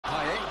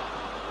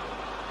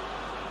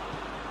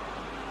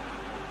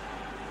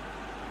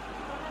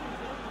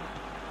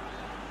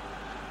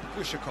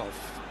Ushakov.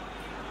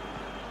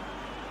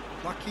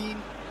 Joaquin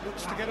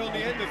looks to get on the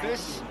end of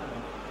this.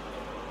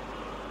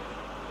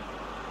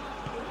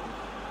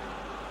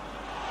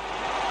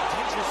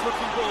 Dangerous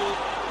looking ball.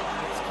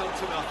 It's come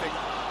to nothing.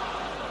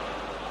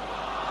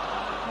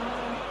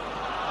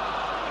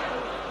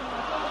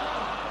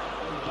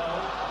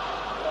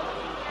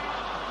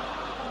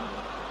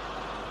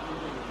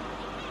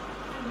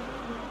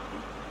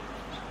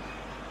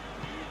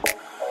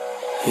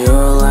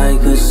 You're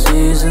like a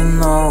season,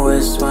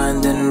 always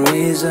finding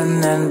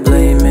reason and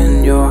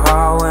blaming your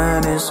heart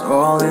when it's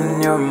all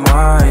in your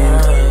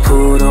mind.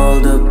 Put all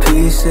the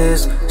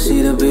pieces,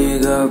 see the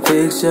bigger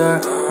picture.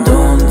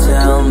 Don't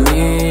tell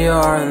me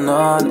you're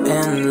not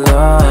in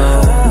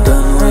love.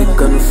 Done with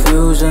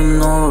confusion,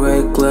 no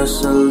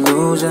reckless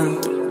illusion.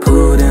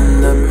 Put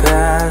in the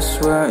past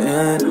where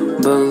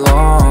it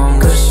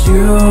belongs. Cause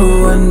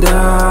you and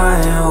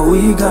I,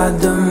 we got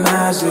the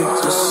magic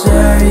to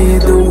say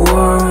the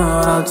word,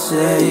 I'll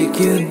take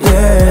you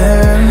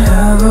there.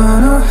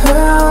 Heaven or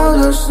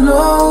hell, there's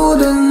no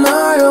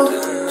denial.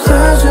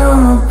 Pleasure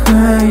or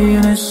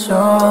pain, it's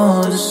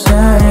all the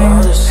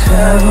same.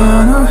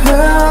 Heaven or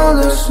hell,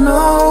 there's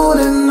no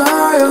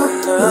denial.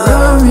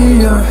 Love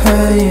me or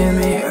hate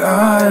me,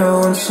 I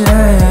won't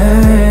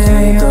change.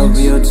 Take up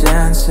your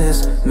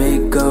chances,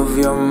 make up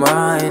your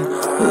mind.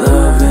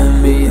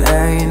 Loving me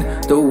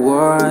ain't the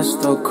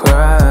worst of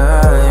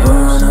crime.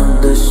 Burn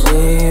up the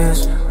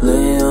sheets,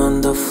 lay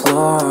on the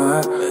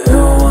floor.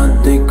 You're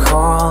what they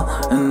call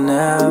an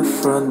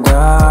Aphrodite.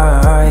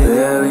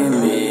 Bury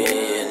me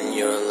in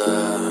your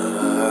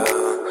love.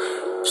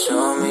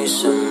 Show me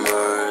some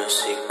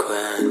mercy,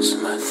 quench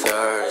my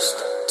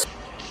thirst.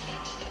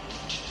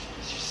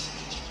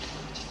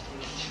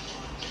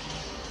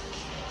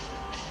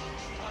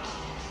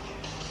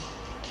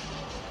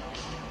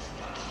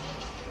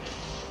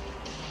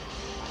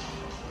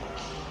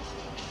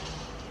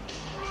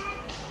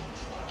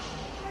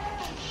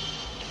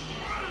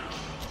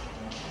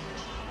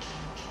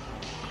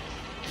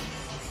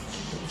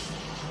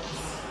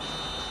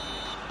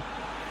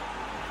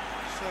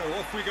 So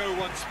off we go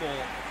once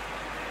more.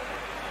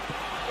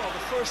 Well,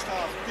 the first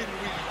half didn't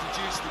really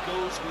produce the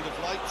goals we'd have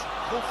liked.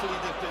 Hopefully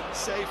they've been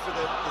saved for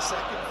the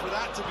second. For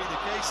that to be the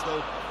case,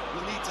 though,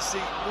 we'll need to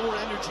see more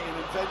energy and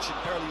invention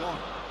early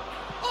on.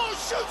 Oh,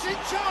 shooting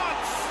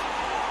chance!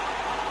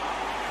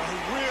 A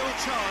real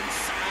chance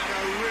and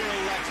a real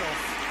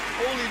let-off.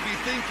 All he'd be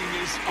thinking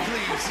is,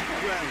 please,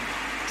 ground,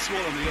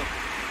 swallow me up.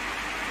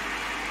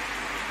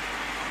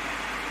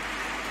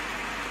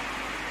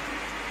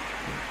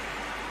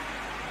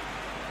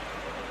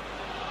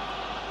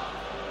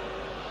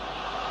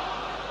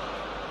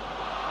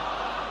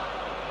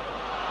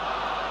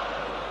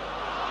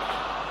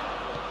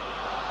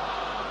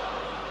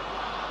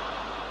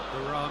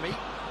 Rami,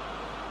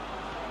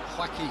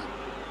 Joaquin,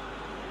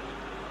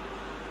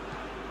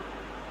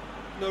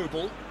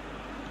 Noble,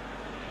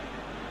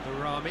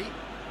 Rami,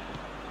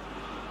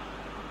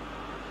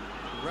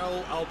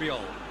 Raul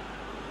Albiol.